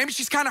 And maybe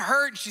she's kind of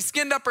hurt and she's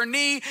skinned up her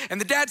knee,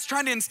 and the dad's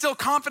trying to instill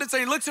confidence,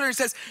 and he looks at her and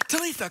says,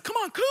 Talitha, come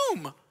on,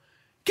 cum,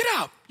 get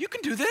up, you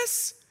can do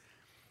this.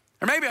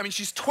 Or maybe,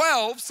 she's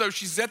 12, so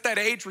she's at that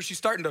age where she's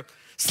starting to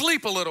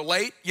sleep a little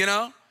late, you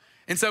know?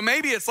 And so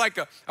maybe it's like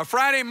a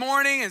Friday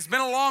morning, and it's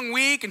been a long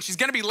week, and she's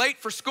gonna be late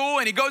for school,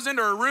 and he goes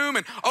into her room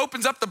and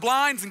opens up the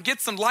blinds and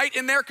gets some light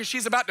in there because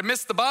she's about to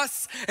miss the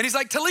bus. And he's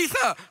like,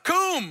 Talitha,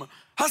 cum,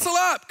 hustle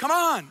up, come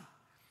on.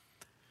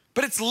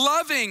 But it's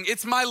loving,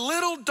 it's my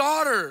little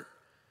daughter.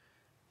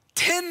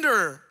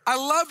 Tender, I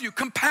love you,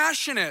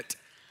 compassionate,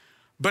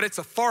 but it's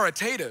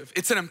authoritative.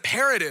 It's an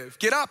imperative.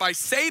 Get up, I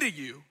say to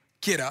you,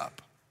 get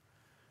up.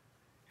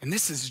 And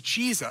this is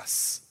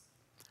Jesus.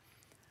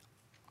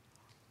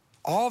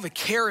 All the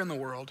care in the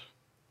world,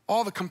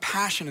 all the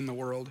compassion in the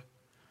world,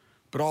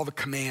 but all the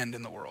command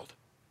in the world.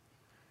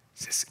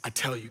 He says, I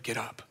tell you, get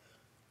up.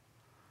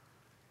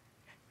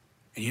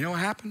 And you know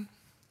what happened?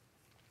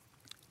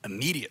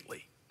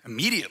 Immediately,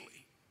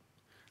 Immediately,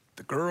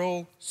 the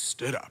girl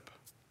stood up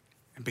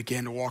and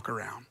began to walk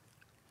around.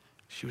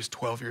 She was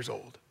 12 years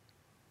old.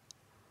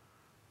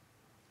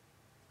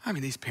 I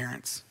mean, these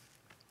parents,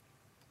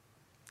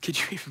 could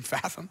you even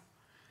fathom?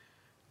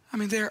 I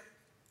mean, they're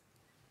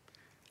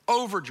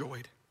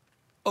overjoyed,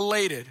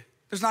 elated.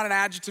 There's not an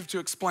adjective to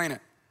explain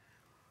it.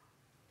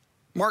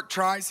 Mark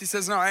tries, he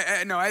says,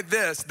 at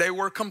this, they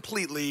were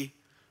completely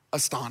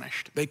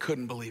astonished. They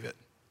couldn't believe it.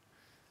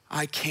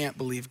 I can't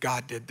believe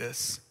God did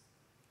this.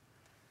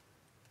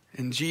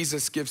 And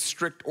Jesus gives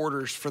strict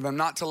orders for them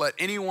not to let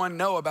anyone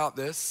know about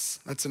this.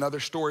 That's another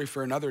story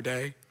for another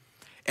day.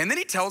 And then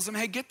he tells them,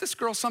 hey, get this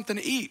girl something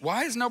to eat.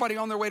 Why is nobody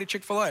on their way to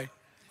Chick-fil-A?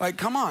 Like,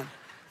 come on.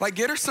 Like,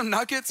 get her some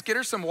nuggets, get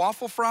her some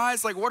waffle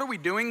fries. Like, what are we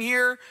doing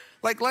here?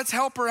 Like, let's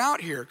help her out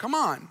here. Come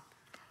on.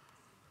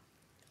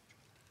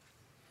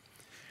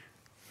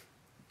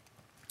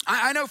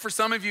 I know for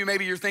some of you,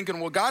 maybe you're thinking,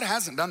 well, God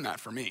hasn't done that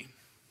for me.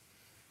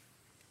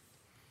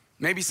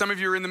 Maybe some of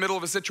you are in the middle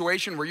of a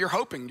situation where you're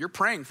hoping, you're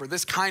praying for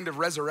this kind of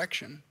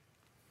resurrection.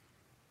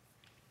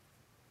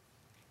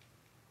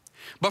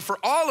 But for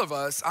all of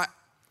us,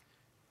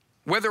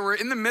 whether we're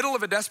in the middle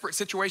of a desperate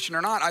situation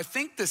or not, I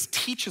think this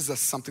teaches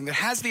us something that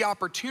has the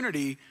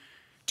opportunity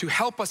to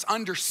help us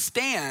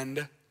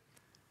understand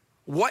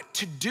what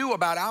to do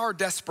about our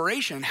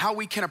desperation, how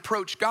we can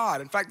approach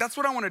God. In fact, that's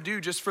what I want to do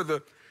just for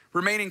the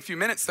remaining few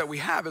minutes that we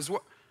have is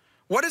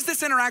what does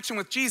this interaction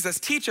with Jesus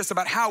teach us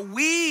about how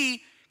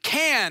we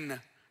can,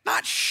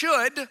 not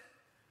should,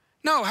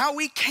 no, how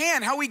we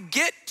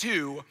get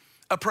to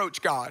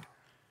approach God?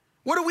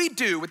 What do we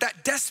do with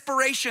that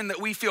desperation that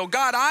we feel?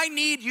 God, I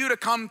need you to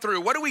come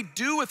through. What do we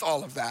do with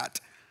all of that?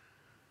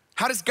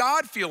 How does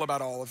God feel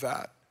about all of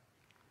that?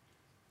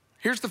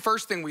 Here's the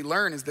first thing we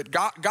learn is that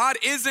God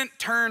isn't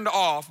turned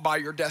off by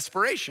your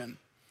desperation.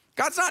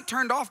 God's not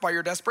turned off by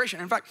your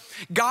desperation. In fact,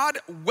 God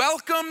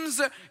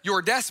welcomes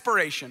your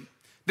desperation.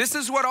 This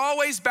is what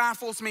always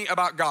baffles me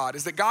about God,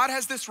 is that God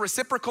has this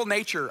reciprocal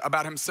nature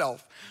about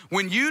himself.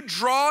 When you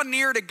draw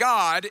near to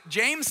God,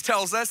 James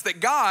tells us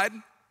that God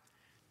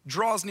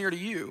draws near to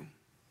you.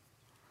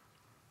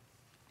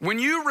 When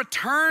you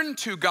return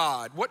to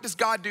God, what does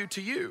God do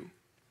to you?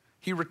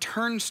 He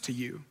returns to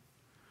you.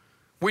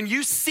 When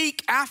you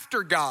seek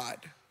after God,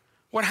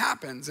 what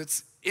happens?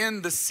 It's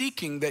in the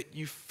seeking that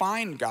you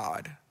find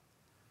God.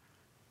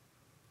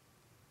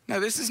 Now,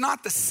 this is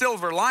not the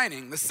silver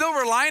lining. The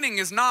silver lining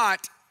is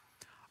not,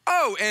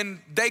 and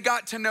they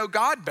got to know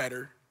God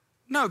better.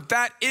 No,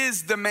 that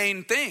is the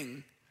main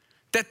thing.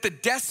 That the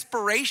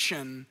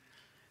desperation,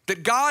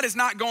 that God is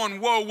not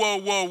going,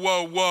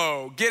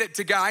 whoa, get it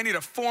to God. I need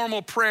a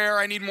formal prayer.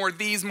 I need more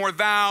these, more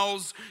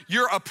thous.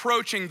 You're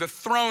approaching the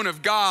throne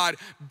of God.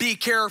 Be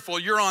careful,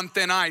 you're on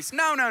thin ice.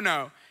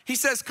 No. He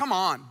says, come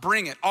on,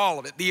 bring it, all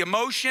of it. The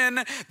emotion,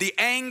 the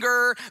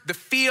anger, the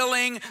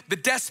feeling, the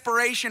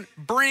desperation,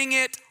 bring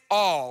it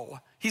all.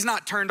 He's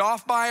not turned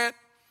off by it.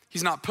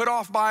 He's not put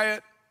off by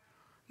it.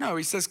 No,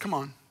 he says, come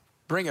on,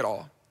 bring it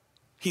all.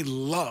 He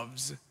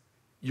loves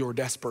your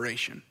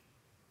desperation.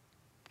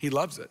 He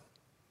loves it.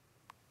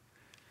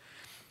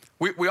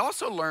 We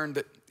also learned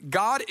that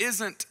God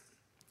isn't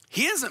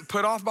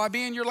put off by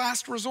being your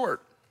last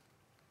resort.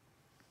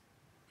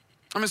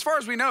 I mean, as far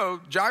as we know,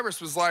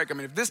 Jairus was like,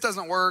 if this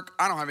doesn't work,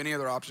 I don't have any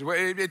other options.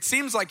 It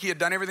seems like he had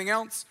done everything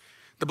else.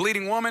 The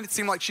bleeding woman, it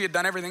seemed like she had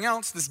done everything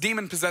else. This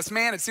demon-possessed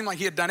man, it seemed like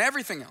he had done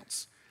everything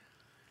else.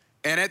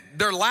 And at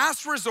their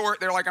last resort,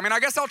 they're like, I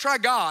guess I'll try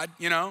God,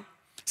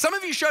 Some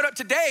of you showed up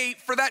today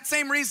for that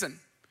same reason.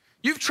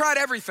 You've tried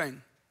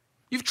everything.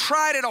 You've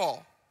tried it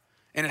all,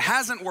 and it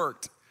hasn't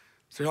worked.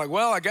 So you're like,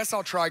 well, I guess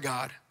I'll try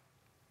God.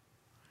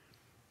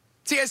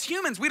 See, as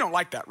humans, we don't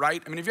like that,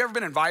 right? Have you ever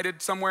been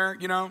invited somewhere,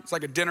 It's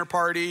like a dinner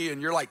party,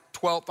 and you're like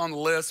 12th on the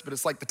list, but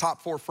it's like the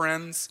top 4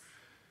 friends.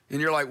 And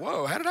you're like,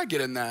 whoa, how did I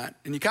get in that?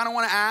 And you kind of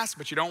want to ask,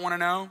 but you don't want to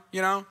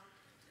know,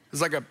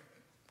 It's like a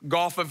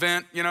golf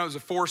event, it's a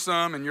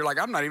foursome, and you're like,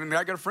 I'm not even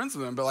that good of friends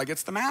with them, but like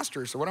it's the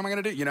master, so what am I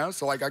going to do,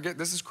 So like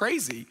this is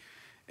crazy.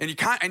 And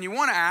you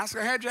want to ask,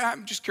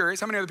 I'm just curious,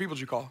 how many other people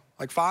did you call?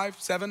 Like 5,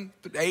 7,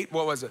 8,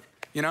 what was it,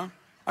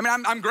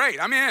 I'm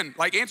great, I'm in.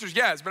 Like answer's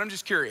yes, but I'm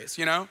just curious,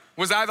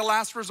 Was I the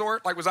last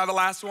resort? Like was I the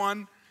last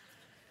one?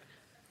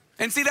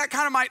 And see,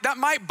 that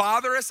might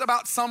bother us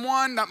about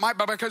someone, that might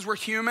be because we're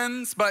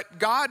humans, but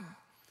God,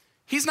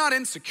 he's not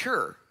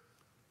insecure.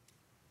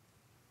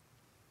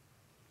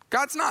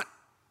 God's not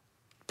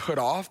put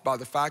off by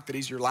the fact that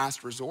he's your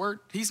last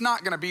resort. He's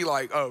not gonna be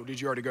like, oh, did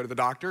you already go to the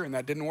doctor and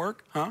that didn't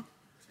work? Huh?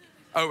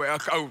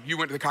 Oh, you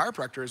went to the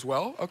chiropractor as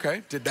well?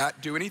 Okay, did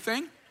that do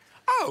anything?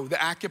 Oh, the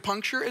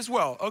acupuncture as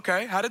well.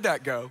 Okay, how did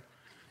that go?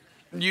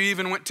 You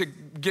even went to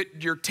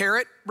get your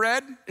tarot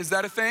read? Is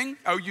that a thing?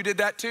 Oh, you did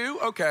that too?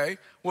 Okay,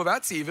 well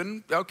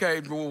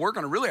well, we're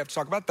gonna really have to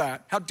talk about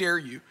that. How dare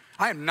you?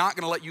 I am not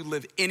gonna let you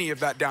live any of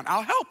that down.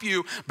 I'll help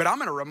you, but I'm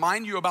gonna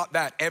remind you about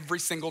that every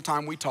single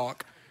time we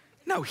talk.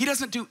 No, he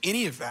doesn't do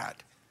any of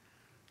that.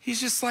 He's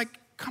just like,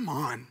 come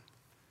on.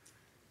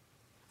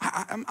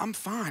 I'm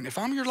fine. If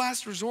I'm your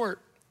last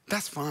resort,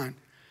 that's fine.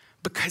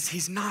 Because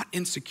he's not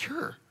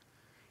insecure.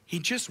 He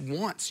just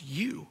wants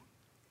you.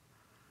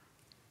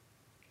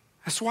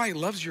 That's why he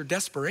loves your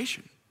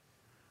desperation.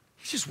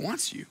 He just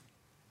wants you.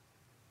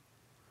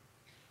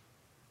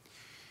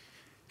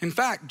 In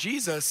fact,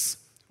 Jesus,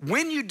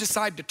 when you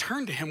decide to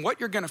turn to him, what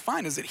you're gonna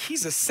find is that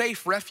he's a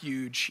safe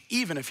refuge,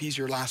 even if he's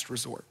your last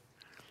resort.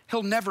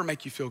 He'll never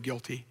make you feel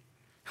guilty.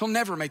 He'll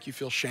never make you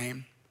feel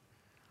shame.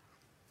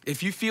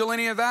 If you feel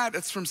any of that,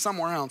 it's from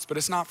somewhere else, but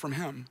it's not from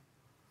him.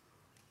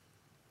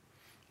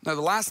 Now,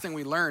 the last thing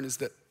we learn is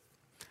that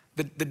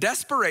the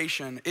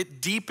desperation,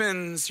 it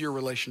deepens your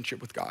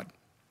relationship with God.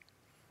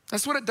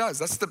 That's what it does.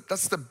 That's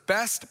the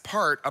best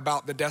part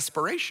about the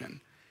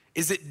desperation,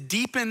 is it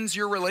deepens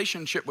your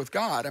relationship with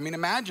God. I mean,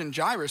 imagine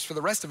Jairus for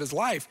the rest of his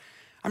life.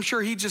 I'm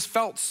sure he just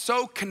felt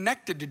so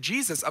connected to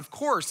Jesus. Of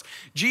course,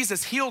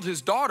 Jesus healed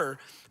his daughter,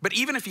 but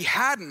even if he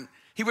hadn't,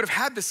 he would have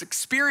had this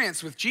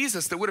experience with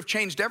Jesus that would have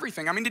changed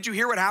everything. I mean, did you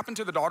hear what happened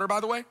to the daughter, by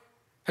the way?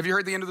 Have you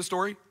heard the end of the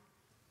story?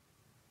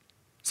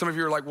 Some of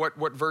you are like,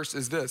 what verse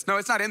is this? No,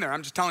 it's not in there.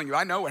 I'm just telling you,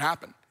 I know what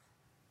happened.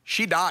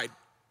 She died.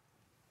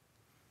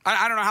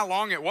 I don't know how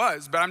long it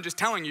was, but I'm just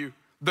telling you,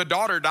 the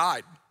daughter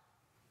died.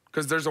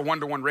 Because there's a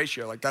 1-to-1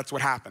 ratio, like that's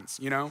what happens,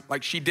 you know?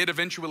 Like she did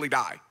eventually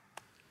die.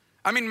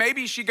 I mean,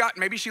 maybe she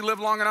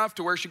lived long enough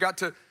to where she got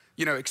to,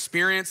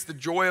 experience the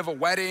joy of a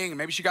wedding.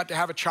 Maybe she got to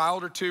have a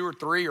child or 2 or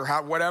 3 or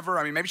whatever.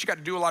 I mean, maybe she got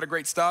to do a lot of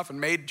great stuff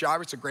and made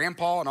Jairus a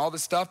grandpa and all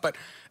this stuff, but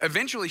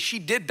eventually she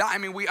did die. I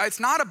mean, it's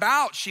not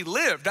about she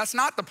lived. That's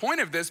not the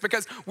point of this,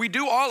 because we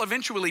do all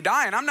eventually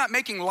die. And I'm not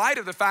making light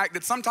of the fact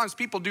that sometimes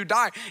people do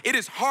die. It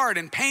is hard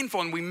and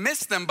painful and we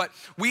miss them, but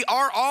we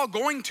are all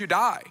going to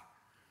die.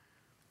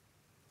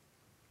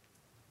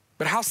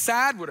 But how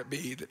sad would it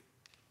be that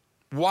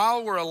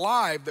while we're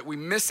alive that we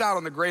miss out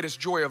on the greatest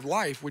joy of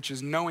life, which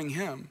is knowing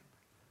him?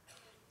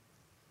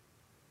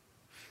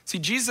 See,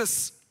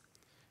 Jesus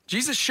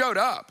showed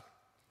up,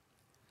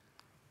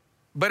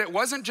 but it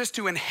wasn't just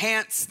to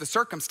enhance the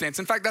circumstance.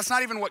 In fact, that's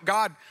not even what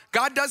God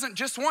doesn't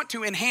just want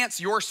to enhance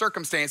your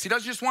circumstance. He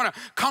doesn't just want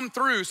to come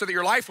through so that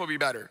your life will be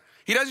better.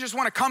 He doesn't just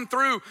want to come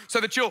through so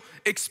that you'll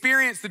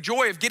experience the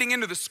joy of getting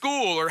into the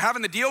school or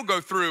having the deal go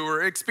through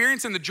or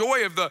experiencing the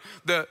joy of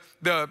the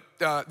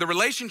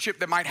relationship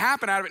that might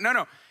happen out of it.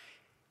 No.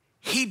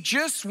 He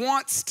just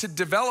wants to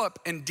develop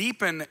and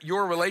deepen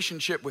your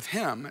relationship with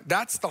him.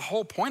 That's the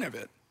whole point of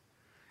it,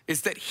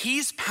 is that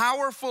he's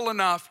powerful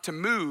enough to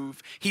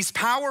move. He's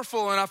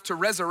powerful enough to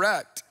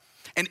resurrect.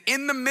 And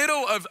in the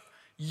middle of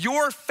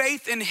your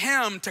faith in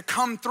him to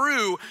come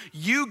through,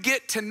 you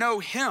get to know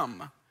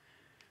him.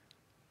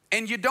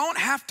 And you don't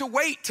have to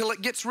wait till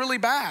it gets really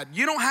bad.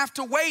 You don't have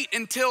to wait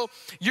until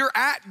you're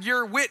at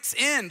your wit's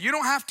end. You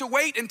don't have to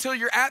wait until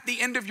you're at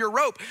the end of your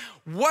rope.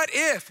 What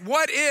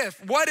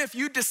if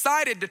you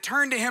decided to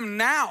turn to him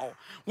now?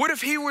 What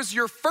if he was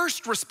your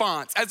first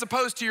response as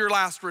opposed to your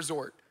last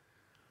resort?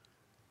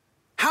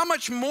 How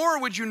much more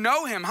would you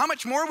know him? How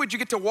much more would you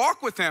get to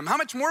walk with him? How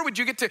much more would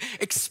you get to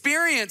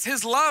experience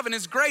his love and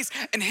his grace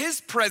and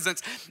his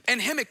presence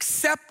and him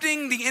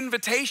accepting the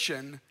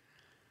invitation?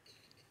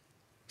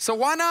 So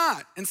why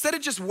not? Instead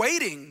of just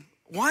waiting,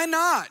 why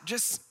not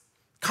just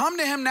come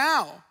to him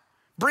now?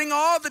 Bring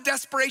all the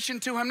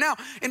desperation to him now.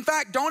 In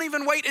fact, don't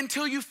even wait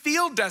until you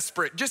feel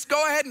desperate. Just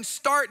go ahead and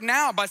start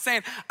now by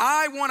saying,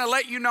 I want to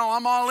let you know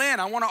I'm all in.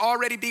 I want to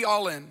already be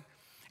all in.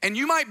 And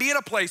you might be at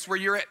a place where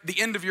you're at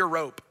the end of your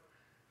rope.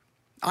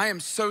 I am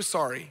so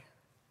sorry.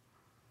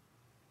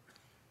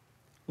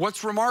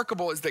 What's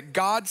remarkable is that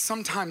God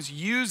sometimes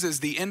uses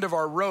the end of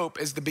our rope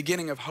as the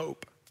beginning of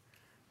hope.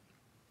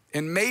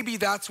 And maybe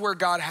that's where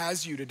God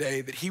has you today,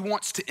 that he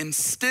wants to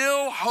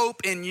instill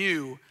hope in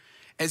you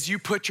as you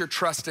put your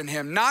trust in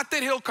him. Not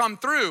that he'll come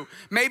through.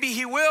 Maybe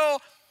he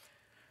will.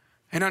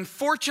 And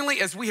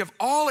unfortunately, as we have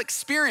all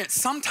experienced,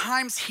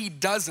 sometimes he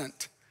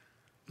doesn't.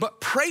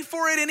 But pray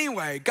for it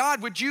anyway.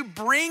 God, would you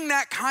bring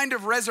that kind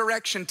of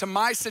resurrection to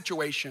my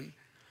situation?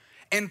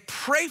 And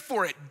pray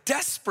for it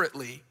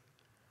desperately.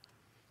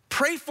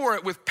 Pray for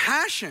it with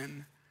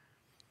passion.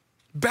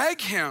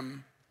 Beg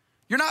him.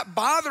 You're not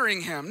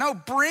bothering him. No,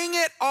 bring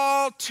it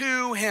all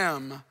to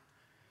him.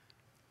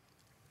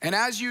 And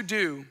as you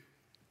do,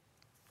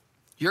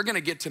 you're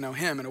gonna get to know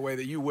him in a way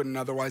that you wouldn't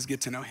otherwise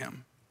get to know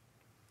him.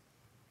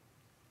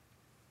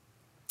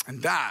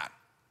 And that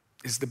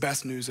is the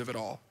best news of it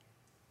all.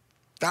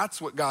 That's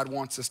what God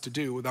wants us to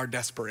do with our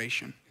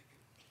desperation.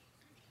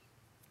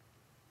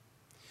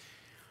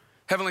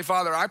 Heavenly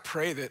Father, I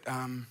pray that,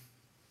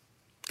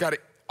 God,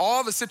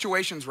 all the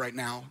situations right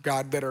now,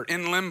 God, that are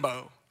in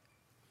limbo,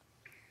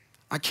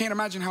 I can't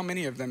imagine how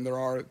many of them there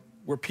are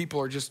where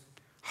people are just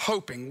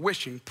hoping,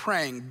 wishing,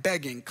 praying,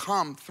 begging,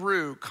 come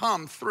through.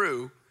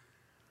 God,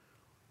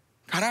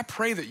 I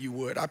pray that you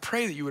would. I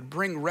pray that you would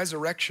bring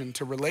resurrection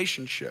to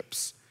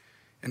relationships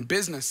and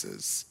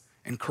businesses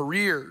and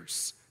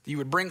careers, that you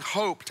would bring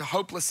hope to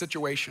hopeless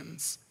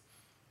situations.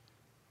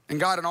 And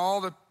God, in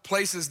all the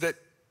places that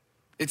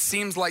it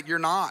seems like you're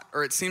not,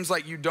 or it seems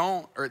like you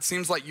don't, or it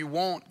seems like you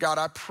won't, God,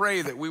 I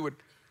pray that we would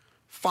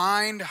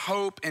find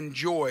hope and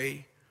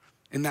joy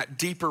in that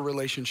deeper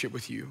relationship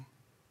with you.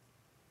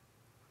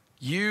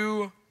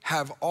 You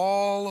have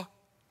all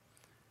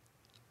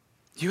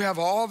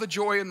the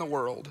joy in the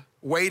world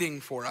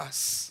waiting for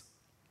us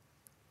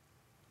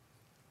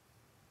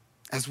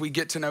as we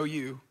get to know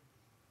you,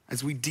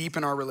 as we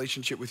deepen our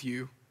relationship with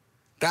you.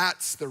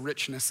 That's the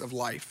richness of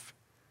life.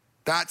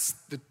 That's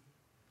the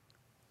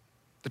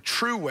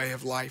true way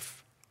of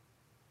life.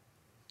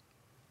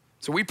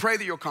 So we pray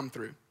that you'll come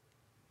through.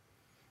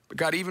 But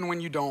God, even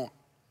when you don't,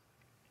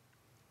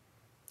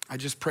 I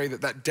just pray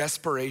that that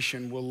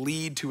desperation will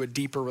lead to a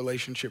deeper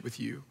relationship with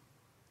you,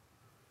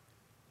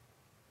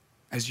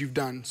 as you've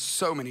done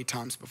so many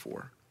times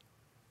before.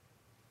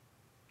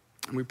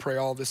 And we pray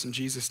all this in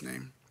Jesus'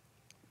 name.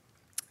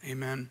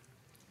 Amen.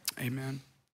 Amen.